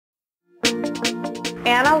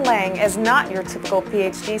Anna Lang is not your typical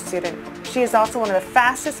PhD student. She is also one of the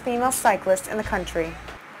fastest female cyclists in the country.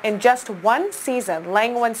 In just one season,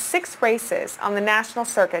 Lang won 6 races on the national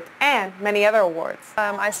circuit and many other awards.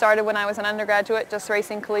 I started when I was an undergraduate, just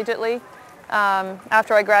racing collegiately.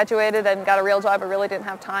 After I graduated and got a real job, I really didn't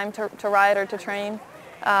have time to ride or to train.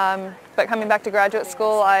 But coming back to graduate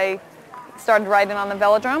school, I started riding on the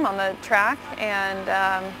velodrome, on the track,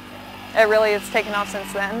 and it really has taken off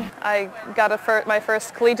since then. I got my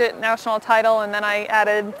first collegiate national title, and then I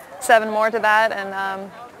added 7 more to that, and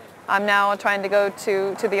I'm now trying to go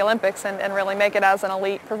to the Olympics and really make it as an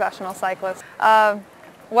elite professional cyclist.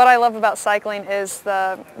 What I love about cycling is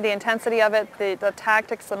the intensity of it, the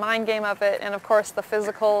tactics, the mind game of it, and of course the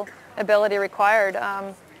physical ability required.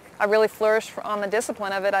 I really flourish on the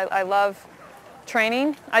discipline of it. I love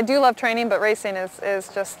training. I do love training, but racing is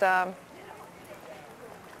just, my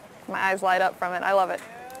eyes light up from it. I love it.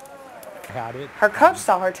 Her coach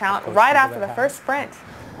saw her talent right after the first sprint.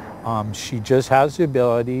 She just has the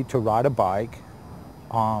ability to ride a bike,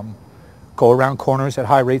 go around corners at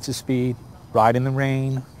high rates of speed, ride in the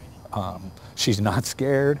rain. She's not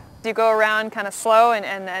scared. You go around kind of slow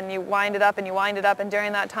and you wind it up and you wind it up, and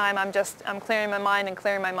during that time I'm clearing my mind and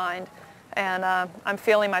clearing my mind. And I'm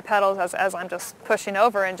feeling my pedals as I'm just pushing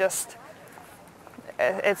over, and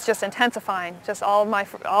it's just intensifying. Just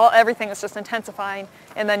everything is just intensifying,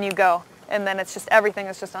 and then you go. And then it's just, everything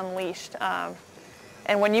is just unleashed.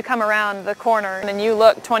 And when you come around the corner and you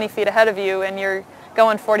look 20 feet ahead of you and you're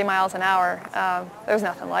going 40 miles an hour, there's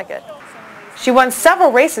nothing like it. She won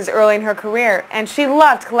several races early in her career, and she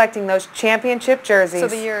loved collecting those championship jerseys. So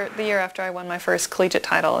the year after I won my first collegiate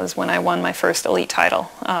title is when I won my first elite title.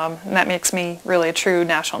 And that makes me really a true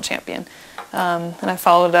national champion. And I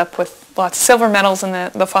followed it up with lots of silver medals in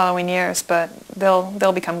the following years, but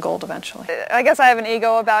they'll become gold eventually. I guess I have an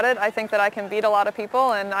ego about it. I think that I can beat a lot of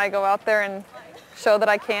people, and I go out there and show that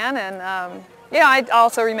I can. And yeah, I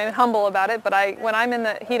also remain humble about it, but when I'm in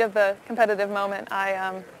the heat of the competitive moment,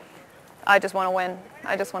 I just want to win.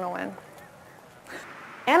 I just want to win.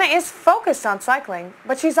 Anna is focused on cycling,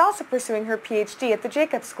 but she's also pursuing her Ph.D. at the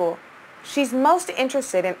Jacobs School. She's most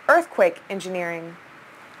interested in earthquake engineering.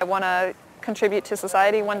 I want to contribute to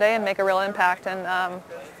society one day and make a real impact, and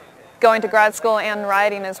going to grad school and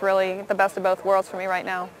riding is really the best of both worlds for me right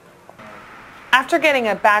now. After getting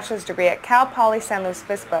a bachelor's degree at Cal Poly San Luis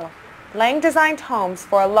Obispo, Lang designed homes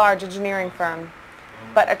for a large engineering firm.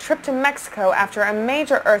 But a trip to Mexico after a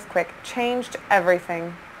major earthquake changed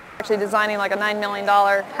everything. Actually designing like a $9 million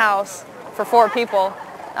house for 4 people.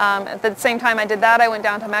 At the same time I did that, I went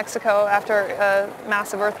down to Mexico after a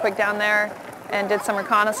massive earthquake down there and did some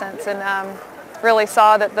reconnaissance, and really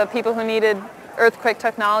saw that the people who needed earthquake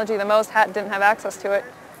technology the most didn't have access to it.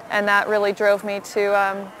 And that really drove me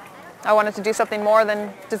to, I wanted to do something more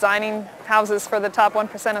than designing houses for the top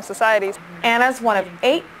 1% of society. Anna's one of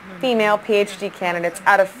 8 female Ph.D. candidates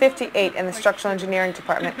out of 58 in the structural engineering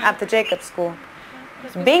department at the Jacobs School.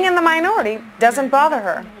 Being in the minority doesn't bother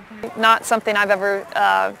her. Not something I've ever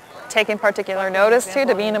taken particular notice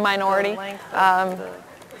to be in a minority. I'm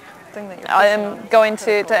going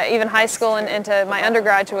to even high school and into my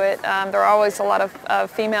undergraduate. There are always a lot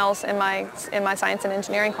of females in my science and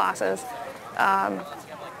engineering classes.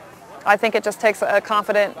 I think it just takes a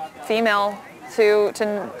confident female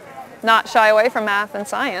to not shy away from math and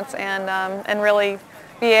science, and really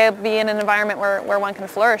be in an environment where one can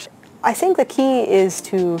flourish. I think the key is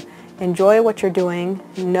to enjoy what you're doing,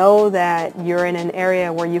 know that you're in an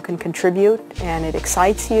area where you can contribute and it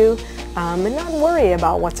excites you, and not worry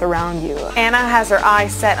about what's around you. Anna has her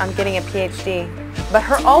eyes set on getting a Ph.D., but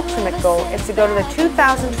her ultimate goal is to go to the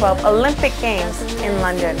 2012 Olympic Games in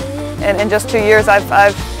London. And in just 2 years I've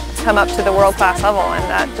come up to the world-class level, and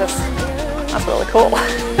that's really cool.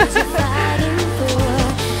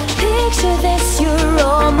 Picture this, you're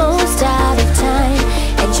almost out of time.